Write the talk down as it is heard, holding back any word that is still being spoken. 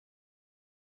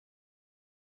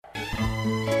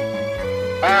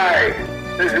Hi,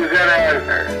 this is Ed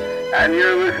Asner, and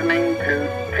you're listening to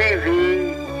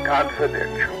TV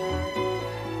Confidential.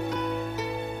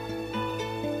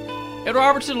 Ed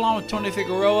Robertson, along with Tony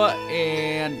Figueroa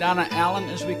and Donna Allen,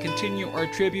 as we continue our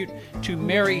tribute to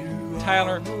Mary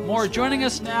Tyler Moore. Joining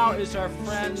us now is our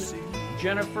friend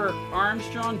Jennifer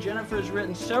Armstrong. Jennifer has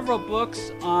written several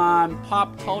books on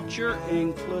pop culture,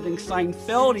 including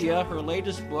Seinfeldia, her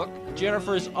latest book.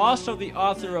 Jennifer is also the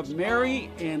author of Mary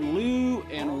and Lou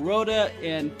and Rhoda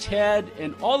and Ted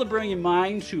and all the brilliant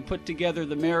minds who put together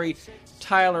the Mary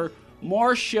Tyler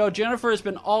Moore Show. Jennifer has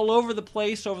been all over the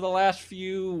place over the last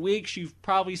few weeks. You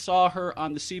probably saw her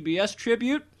on the CBS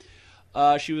Tribute.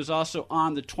 She was also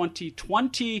on the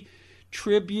 2020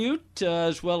 Tribute,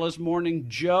 as well as Morning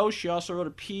Joe. She also wrote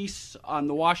a piece on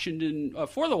the Washington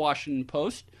for the Washington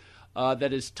Post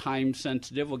that is time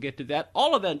sensitive. We'll get to that.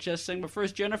 All of that just saying. But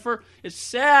first, Jennifer, it's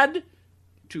sad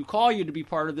to call you to be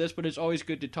part of this, but it's always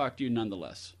good to talk to you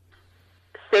nonetheless.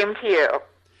 Same to you.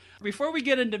 Before we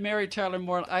get into Mary Tyler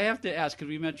Moore, I have to ask, because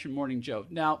we mentioned Morning Joe.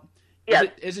 Now, yes.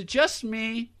 Is it just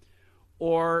me,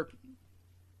 or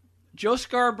Joe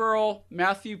Scarborough,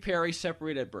 Matthew Perry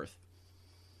separated at birth?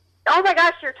 Oh my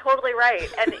gosh, you're totally right.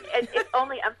 And it's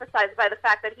only emphasized by the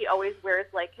fact that he always wears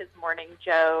like his Morning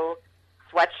Joe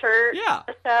sweatshirt. Yeah.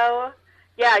 So,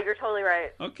 yeah, you're totally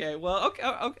right. Okay, well,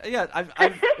 okay yeah.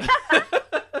 I've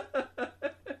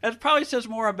that probably says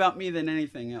more about me than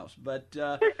anything else. But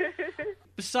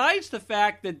besides the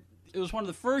fact that it was one of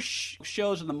the first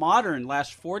shows in the modern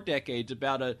last 4 decades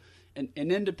about an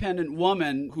independent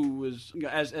woman who was,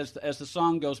 as the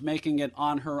song goes, making it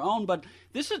on her own. But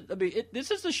this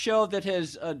is a show that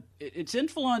has its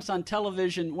influence on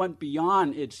television went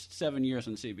beyond its 7 years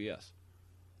on CBS.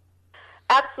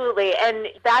 Absolutely, and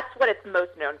that's what it's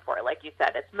most known for. Like you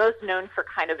said, it's most known for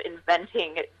kind of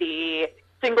inventing the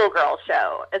single girl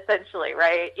show, essentially,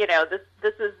 right? You know,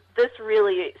 this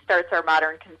really starts our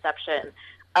modern conception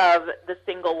of the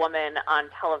single woman on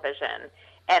television,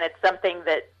 and it's something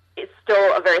that is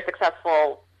still a very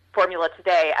successful formula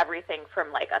today. Everything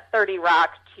from like a 30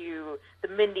 Rock to the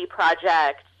Mindy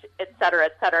Project, et cetera,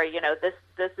 et cetera. You know,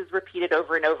 this is repeated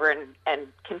over and over and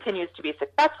continues to be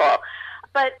successful.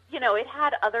 But, you know, it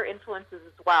had other influences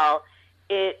as well.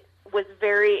 It was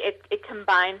it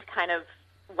combined kind of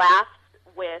laughs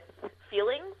with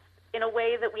feelings in a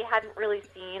way that we hadn't really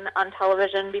seen on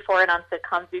television before and on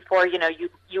sitcoms before. You know,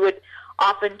 you would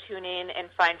often tune in and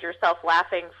find yourself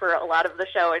laughing for a lot of the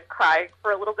show and crying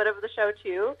for a little bit of the show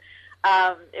too.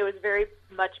 It was very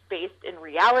much based in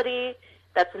reality.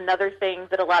 That's another thing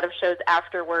that a lot of shows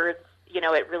afterwards, you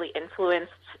know, it really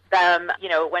influenced them. You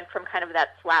know, it went from kind of that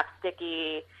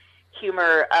slapsticky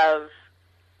humor of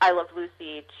I Love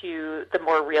Lucy to the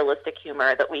more realistic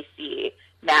humor that we see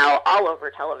now all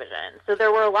over television. So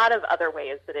there were a lot of other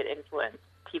ways that it influenced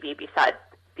TV besides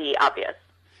the obvious.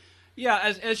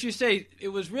 Yeah, as you say, it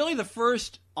was really the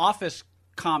first office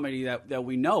comedy that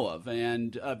we know of,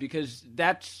 and because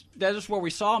that is where we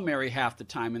saw Mary half the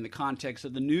time in the context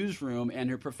of the newsroom and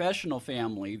her professional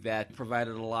family that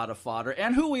provided a lot of fodder,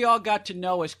 and who we all got to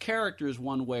know as characters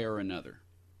one way or another.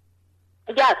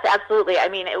 Yes, absolutely. I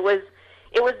mean, it was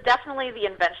definitely the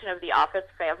invention of the office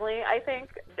family, I think.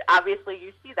 Obviously,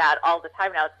 you see that all the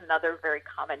time now. It's another very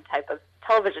common type of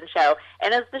television show.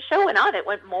 And as the show went on, it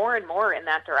went more and more in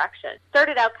that direction.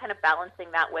 Started out kind of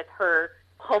balancing that with her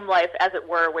home life, as it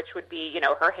were, which would be, you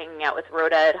know, her hanging out with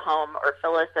Rhoda at home or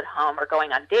Phyllis at home or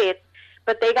going on dates.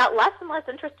 But they got less and less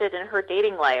interested in her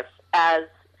dating life as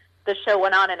the show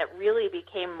went on, and it really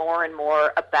became more and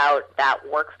more about that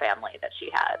work family that she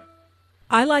had.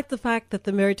 I like the fact that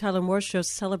the Mary Tyler Moore Show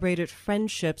celebrated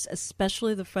friendships,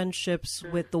 especially the friendships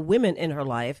with the women in her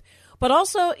life. But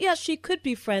also, yeah, she could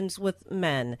be friends with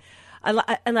men.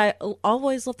 I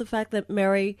always love the fact that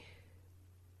Mary,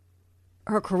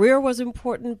 her career was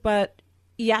important, but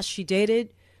yes, she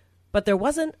dated, but there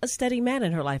wasn't a steady man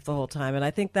in her life the whole time. And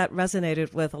I think that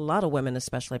resonated with a lot of women,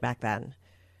 especially back then.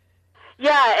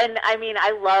 Yeah, and I mean,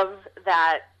 I love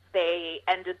that they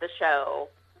ended the show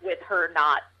with her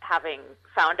not having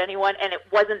found anyone, and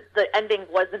the ending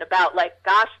wasn't about like,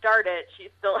 gosh darn it, she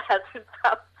still hasn't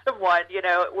found someone. You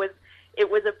know, it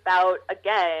was about,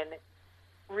 again,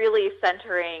 really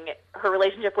centering her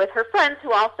relationship with her friends,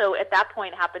 who also at that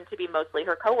point happened to be mostly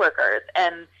her coworkers,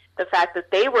 and the fact that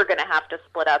they were going to have to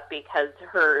split up because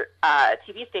her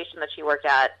TV station that she worked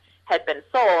at had been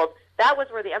sold. That was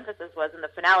where the emphasis was in the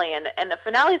finale, and the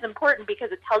finale is important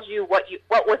because it tells you what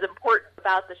was important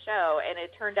about the show, and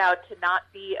it turned out to not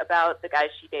be about the guys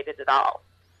she dated at all.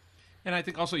 And I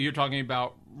think also you're talking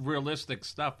about realistic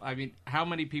stuff. I mean, how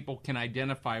many people can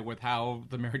identify with how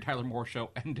the Mary Tyler Moore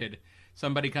Show ended?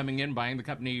 Somebody coming in, buying the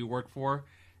company you work for,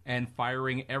 and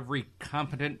firing every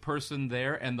competent person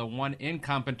there, and the one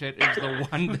incompetent is the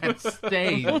one that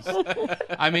stays.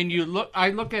 I mean, I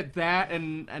look at that,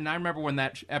 and I remember when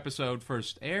that episode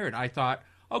first aired, I thought,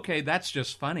 okay, that's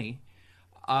just funny.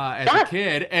 As a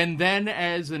kid, and then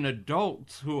as an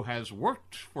adult who has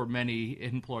worked for many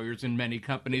employers in many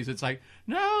companies, it's like,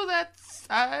 no,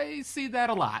 I see that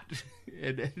a lot.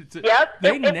 Yep,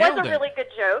 it was a really good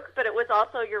joke, but it was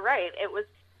also, you're right, it was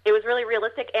really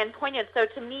realistic and poignant. So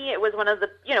to me, it was one of the,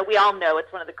 we all know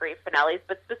it's one of the great finales,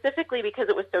 but specifically because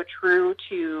it was so true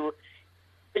to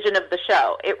the vision of the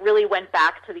show. It really went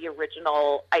back to the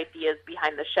original ideas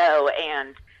behind the show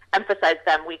and emphasized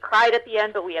them. We cried at the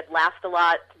end, but we had laughed a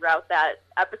lot throughout that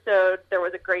episode. There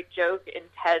was a great joke in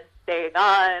Ted staying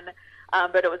on,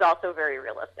 but it was also very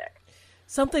realistic.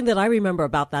 Something that I remember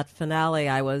about that finale,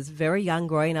 I was very young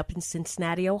growing up in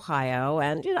Cincinnati, Ohio,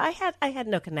 and I had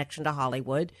no connection to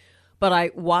Hollywood, but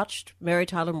I watched Mary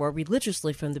Tyler Moore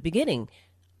religiously from the beginning.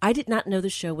 I did not know the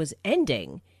show was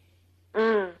ending.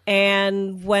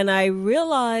 And when I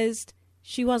realized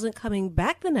she wasn't coming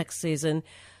back the next season,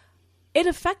 it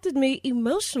affected me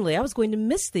emotionally. I was going to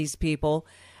miss these people.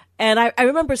 And I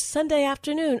remember Sunday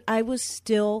afternoon, I was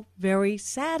still very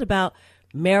sad about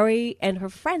Mary and her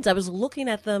friends. I was looking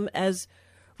at them as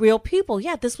real people.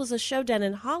 Yeah, this was a show done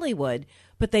in Hollywood,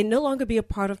 but they no longer be a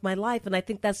part of my life. And I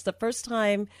think that's the first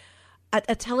time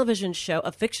a television show,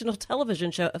 a fictional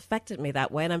television show, affected me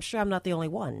that way. And I'm sure I'm not the only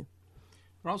one.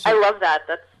 I love that.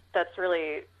 That's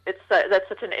really, that's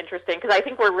such an interesting, because I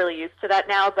think we're really used to that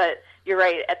now, but you're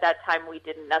right, at that time we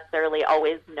didn't necessarily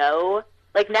always know.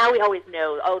 Like now we always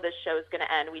know, oh, this show is going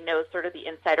to end. We know sort of the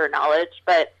insider knowledge,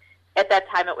 but at that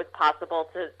time it was possible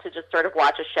to just sort of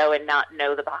watch a show and not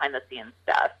know the behind-the-scenes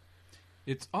stuff.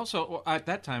 It's also, at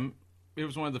that time, it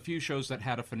was one of the few shows that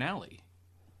had a finale.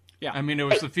 Yeah. I mean, it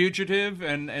was The Fugitive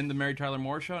and the Mary Tyler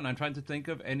Moore Show, and I'm trying to think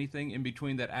of anything in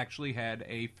between that actually had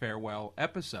a farewell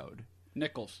episode.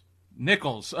 Nichols,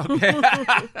 okay.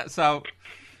 So,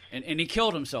 and he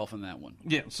killed himself in that one.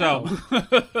 Yeah, so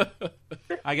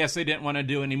I guess they didn't want to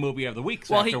do any movie of the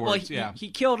weeks afterwards.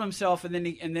 He killed himself, and then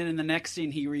in the next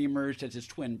scene he reemerged as his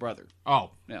twin brother.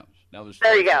 Oh, yeah, that was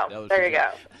there. You go. There you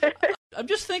go. I'm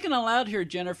just thinking aloud here,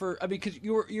 Jennifer. I mean, because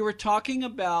you were talking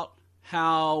about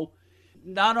how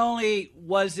not only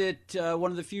was it one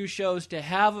of the few shows to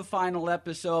have a final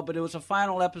episode, but it was a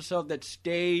final episode that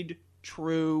stayed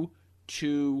true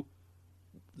to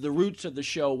the roots of the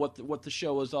show, what the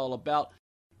show was all about.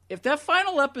 If that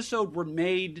final episode were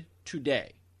made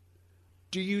today,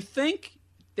 do you think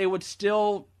they would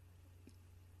still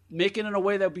make it in a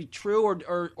way that would be true,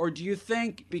 or do you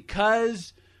think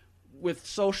because with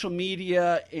social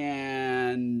media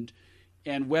and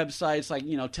websites like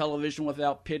Television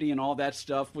Without Pity and all that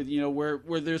stuff, with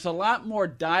where there's a lot more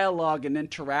dialogue and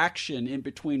interaction in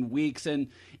between weeks, and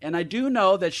I do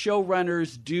know that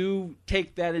showrunners do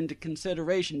take that into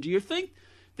consideration. Do you think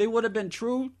they would have been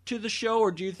true to the show,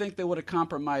 or do you think they would have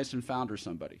compromised and found her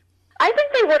somebody? I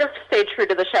think they would have stayed true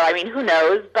to the show. I mean, who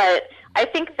knows? But I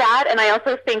think that, and I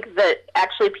also think that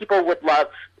actually people would love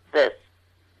this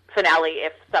finale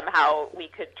if somehow we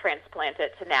could transplant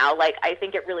it to now. Like, I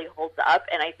think it really holds up,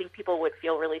 and I think people would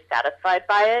feel really satisfied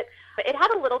by it. But it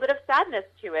had a little bit of sadness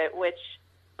to it, which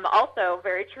also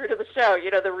very true to the show,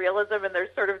 the realism, and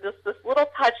there's sort of just this little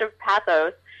touch of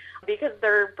pathos because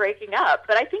they're breaking up.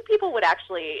 But I think people would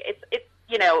actually, it's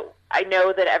I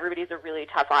know that everybody's a really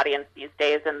tough audience these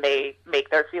days, and they make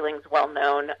their feelings well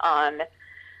known on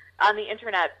the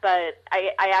internet, but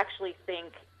I actually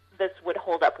think this would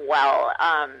hold up well.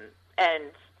 And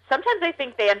sometimes I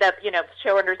think they end up,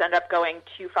 showrunners end up going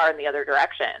too far in the other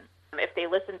direction. If they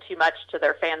listen too much to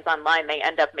their fans online, they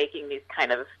end up making these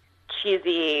kind of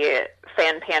cheesy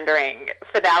fan pandering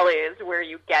finales where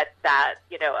you get that,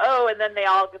 and then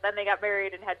they got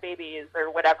married and had babies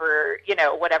or whatever,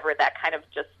 whatever that kind of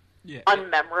just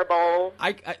unmemorable.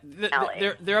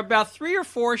 There are about 3 or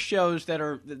 4 shows that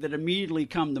immediately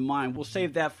come to mind. We'll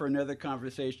save that for another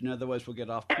conversation, otherwise we'll get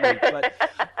off point.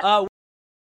 But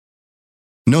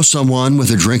know someone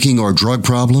with a drinking or drug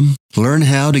problem? Learn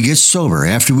how to get sober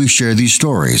after we share these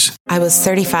stories. I was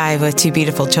 35 with 2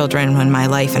 beautiful children when my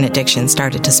life and addiction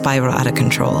started to spiral out of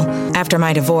control. After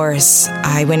my divorce,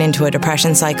 I went into a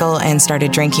depression cycle and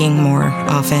started drinking more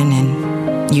often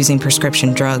and using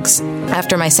prescription drugs.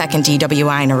 After my second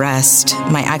DWI and arrest,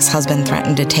 my ex-husband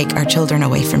threatened to take our children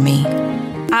away from me.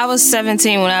 I was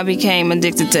 17 when I became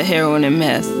addicted to heroin and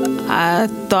meth. I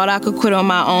thought I could quit on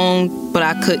my own, but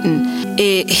I couldn't.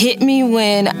 It hit me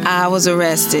when I was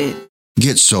arrested.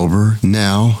 Get sober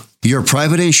now. Your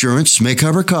private insurance may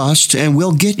cover costs and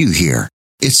will get you here.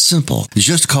 It's simple.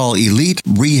 Just call Elite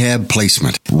Rehab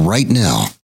Placement right now.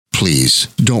 Please,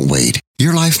 don't wait.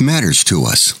 Your life matters to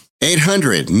us.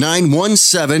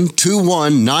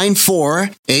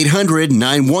 800-917-2194.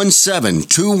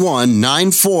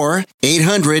 800-917-2194.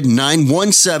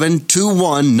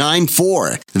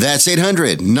 800-917-2194. That's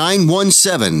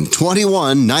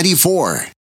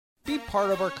 800-917-2194. Be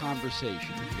part of our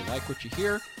conversation. If you like what you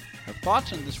hear, have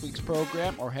thoughts on this week's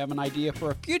program, or have an idea for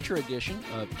a future edition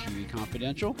of TV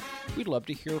Confidential, we'd love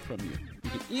to hear from you. You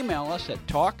can email us at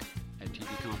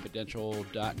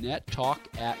talk@tvconfidential.net,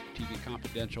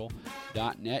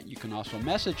 talk@tvconfidential.net. You can also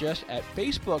message us at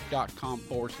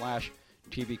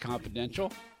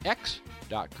facebook.com/tvconfidential,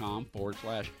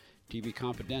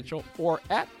 x.com/tvconfidential, or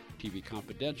at TV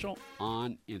Confidential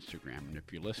on Instagram. And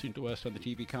if you're listening to us on the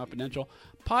TV Confidential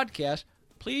podcast,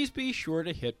 please be sure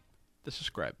to hit the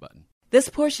subscribe button. This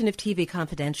portion of TV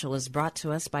Confidential is brought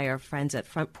to us by our friends at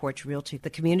Front Porch Realty, the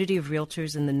community of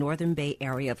realtors in the Northern Bay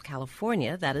area of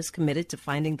California that is committed to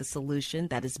finding the solution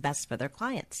that is best for their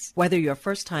clients. Whether you're a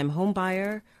first-time home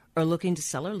buyer or looking to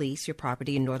sell or lease your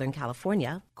property in Northern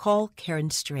California, call Karen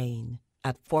Strain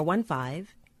at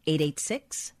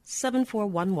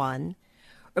 415-886-7411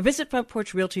 or visit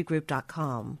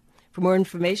frontporchrealtygroup.com for more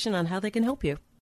information on how they can help you.